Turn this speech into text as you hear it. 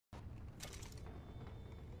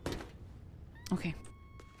Okay.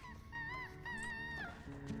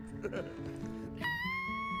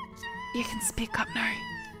 You can speak up now.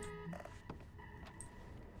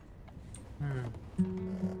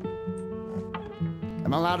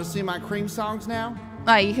 Am I allowed to sing my cream songs now?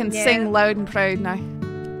 Ah, you can sing loud and proud now.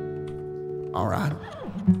 All right.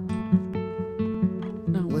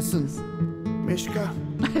 No. Listen, Mishka.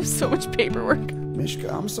 I have so much paperwork.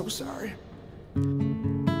 Mishka, I'm so sorry.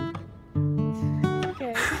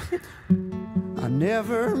 Okay. I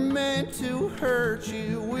never meant to hurt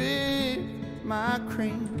you with my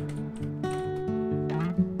cream.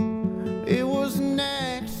 It was an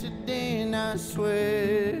accident, I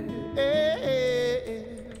swear.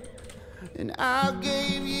 And I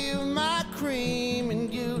gave you my cream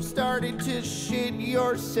and you started to shit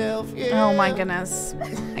yourself, yeah. Oh my goodness.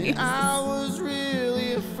 I was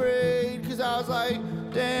really afraid, cause I was like,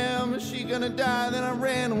 damn, is she gonna die? Then I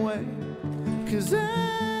ran away. Cause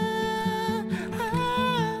I'm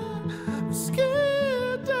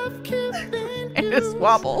scared of killing It is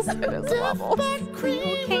wobbles. It is wobbles. Are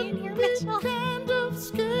you okay in here, Mitchell? Kind of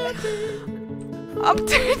scared me. I'm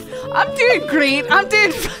doing great. I'm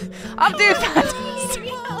doing fantastic.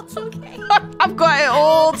 Okay. I've got it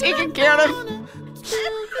all taken care of.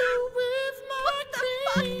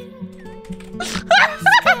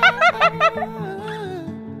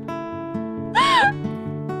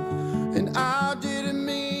 And I didn't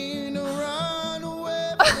mean to run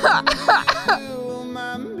away from you,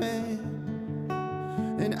 my man.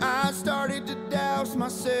 And I started to douse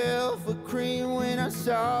myself with cream when I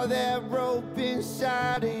saw that rope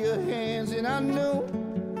inside of your hands. And I knew,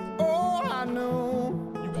 oh, I knew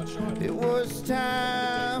it was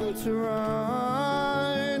time to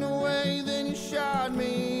run away. Then you shot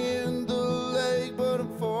me in the leg, but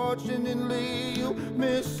unfortunately you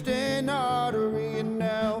missed an artery. And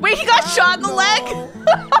now Wait, he got shot in the leg?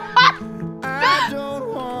 I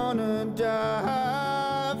don't wanna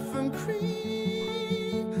die from cream.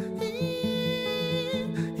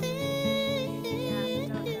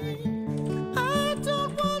 I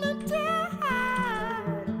don't wanna die.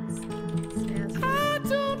 I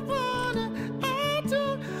don't wanna.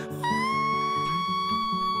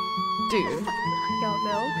 Dude. Got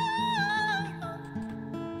milk?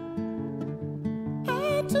 I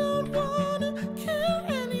don't wanna kill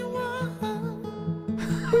anyone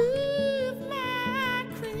with my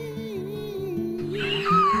cream.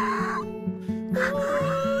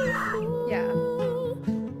 Yeah.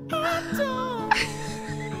 I don't.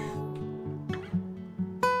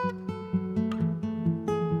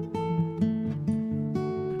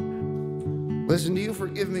 Listen, do you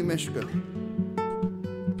forgive me, Mishka?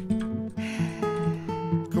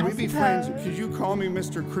 Could we be friends? Could you call me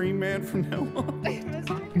Mr. Cream Man from now on? I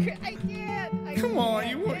can't. Come on,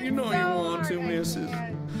 you know It's you so want to, hard. Mrs.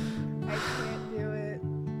 I can't do it.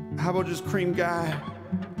 How about just Cream Guy?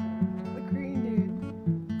 The green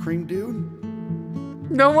dude. Cream Dude?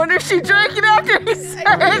 No wonder she drank it after he said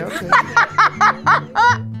Okay, it. okay.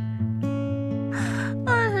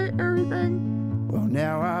 I hate everything. Well,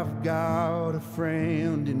 now I've got a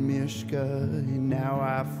friend in Mishka, and now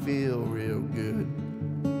I feel real good.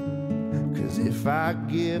 Cause if I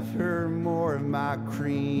give her more of my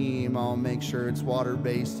cream, I'll make sure it's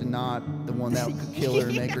water-based and not the one that could kill her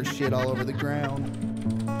and make her shit all over the ground.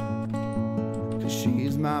 Cause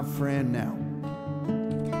she's my friend now.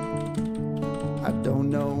 I don't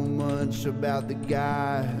know much about the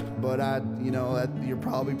guy, but you're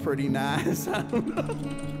probably pretty nice. I don't know.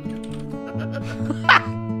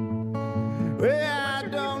 Well, I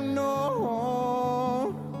don't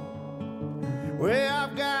know. Well,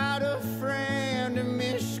 I've got a friend in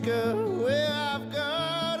Mishka. Well, I've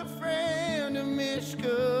got a friend in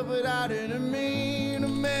Mishka, but I didn't mean to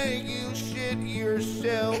make you shit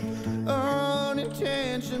yourself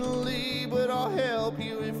unintentionally. But I'll help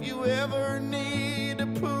you if you ever need to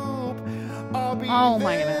poop. I'll be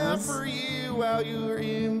there for you while you're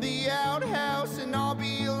in the outhouse, and I'll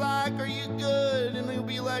be like, "Are you good?" And you'll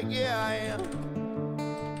be like, "Yeah, I am."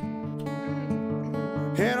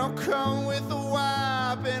 And I'll come with a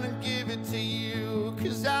wipe and I'll give it to you,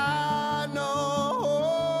 cause I know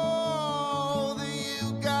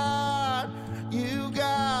that you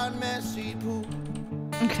got messy poop.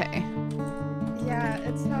 Okay. Yeah,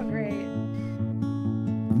 it's not great.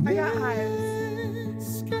 I got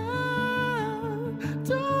hives.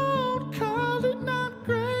 Don't call it not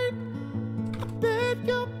great. I bet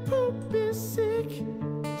your poop is sick.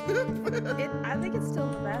 I think it's still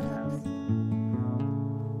in the bathhouse.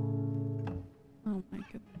 Oh my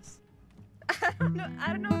goodness. I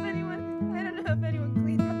don't know if anyone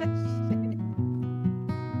cleaned that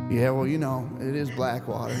shit. Yeah, well, it is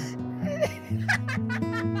Blackwater.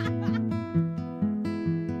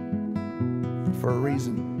 For a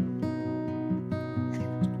reason.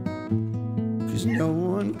 'Cause no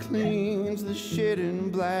one cleans the shit in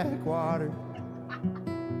Blackwater.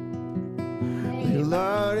 They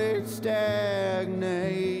let it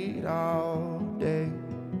stagnate all day.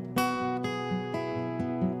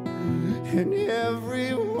 And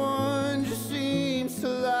everyone just seems to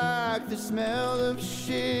like the smell of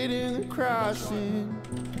shit in the crossing,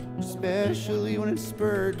 especially when it's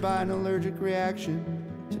spurred by an allergic reaction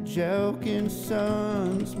to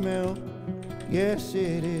Jelqson's milk. Yes,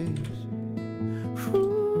 it is.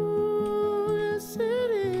 Ooh, yes,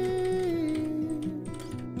 it is.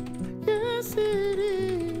 Yes, it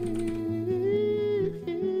is.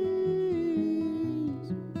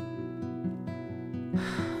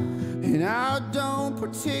 And I don't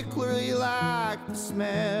particularly like the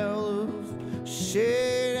smell of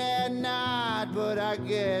shit at night, but I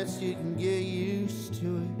guess you can get used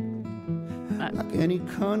to it. Like any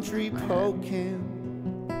country folk can.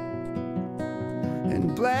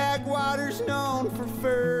 And Blackwater's known for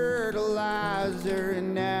fertilizer,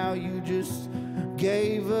 and now you just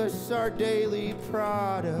gave us our daily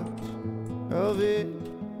product of it,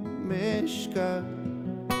 Mishka.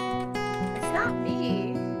 It's not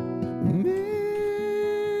me.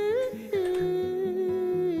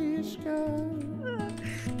 Mishka.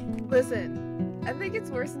 Listen, I think it's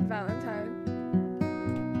worse than Valentine.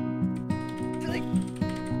 I feel like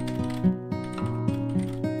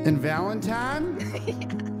And Valentine? yeah.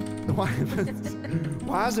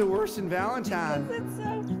 Why is it worse than Valentine? Because it's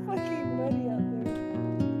so fucking muddy out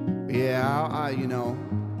there. Yeah, you know,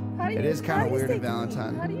 How do you, it is kind how of do you weird stay at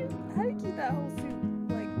Valentine. clean? How do you keep that whole soup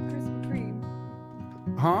like Krispy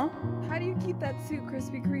Kreme? Huh? How do you keep that soup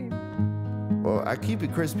Krispy Kreme? Well, I keep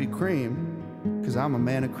it Krispy Kreme because I'm a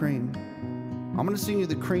man of cream. I'm gonna sing you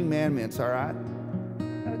the Cream Manments, all right?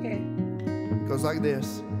 Okay. It goes like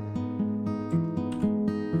this.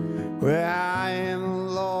 Where I am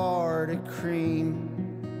Lord of Cream,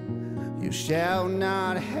 you shall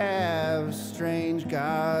not have strange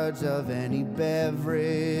gods of any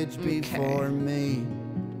beverage before me,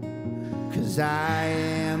 'cause I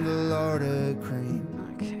am the Lord of Cream.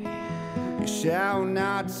 Okay. You shall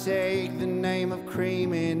not take the name of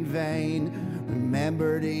cream in vain.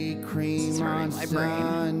 Remember to eat cream It's on hurting my brain.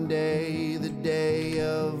 Sunday, the day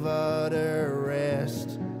of utter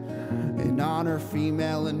rest. And honor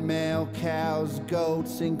female and male cows,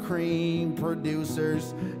 goats, and cream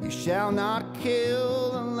producers. You shall not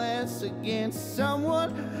kill unless against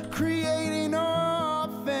someone creating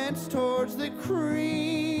offense towards the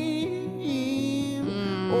cream.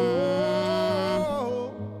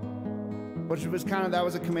 Oh, which was kind of, that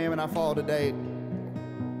was a commandment I followed today.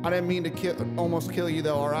 I didn't mean to almost kill you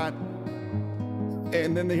though, all right?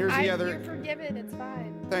 And then here's the other. You're forgiven. It's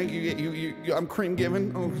fine. Thank you. I'm cream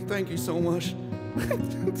giving. Oh, thank you so much.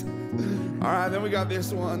 All right, then we got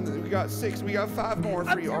this one. We got 6. We got 5 more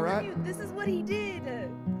for you. All right. You, this is what he did.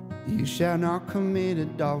 You shall not commit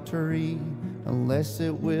adultery unless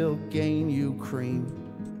it will gain you cream.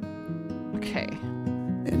 Okay.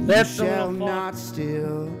 And That's you the shall little not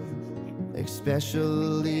steal,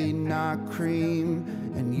 especially not cream.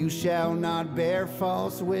 And you shall not bear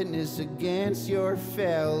false witness against your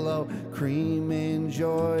fellow cream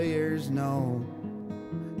enjoyers, no.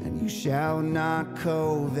 And you shall not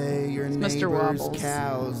covet your It's Mr. neighbor's Wobbles.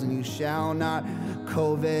 cows, and you shall not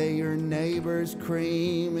covet your neighbor's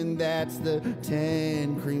cream, and that's the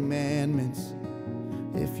 10 commandments.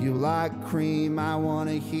 If you like cream, I want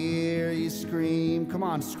to hear you scream. Come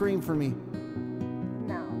on, scream for me.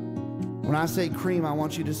 No. When I say cream, I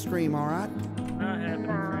want you to scream, all right? Not happening,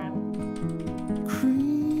 friend.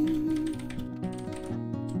 Cream.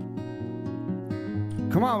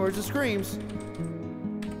 Come on, where's the screams?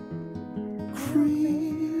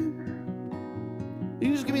 Cream.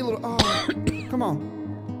 You just give me a little, oh, come on.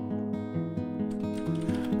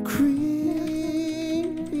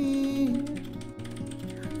 Cream.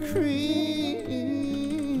 Cream.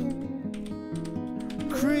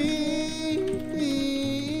 Cream.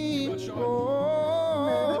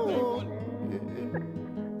 Oh.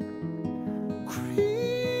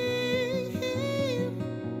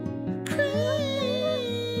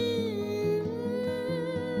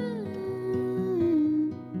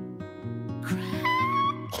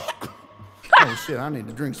 Oh shit, I need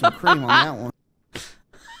to drink some cream on that one.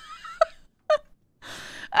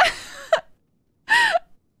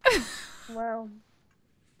 Wow.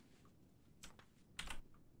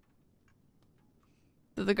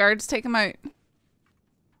 Did the guards take him out?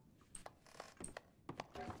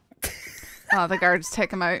 Oh, the guards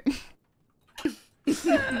take him out.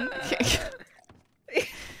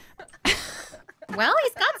 Well,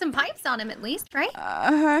 he's got some pipes on him at least, right?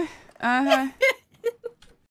 Uh-huh. Uh-huh.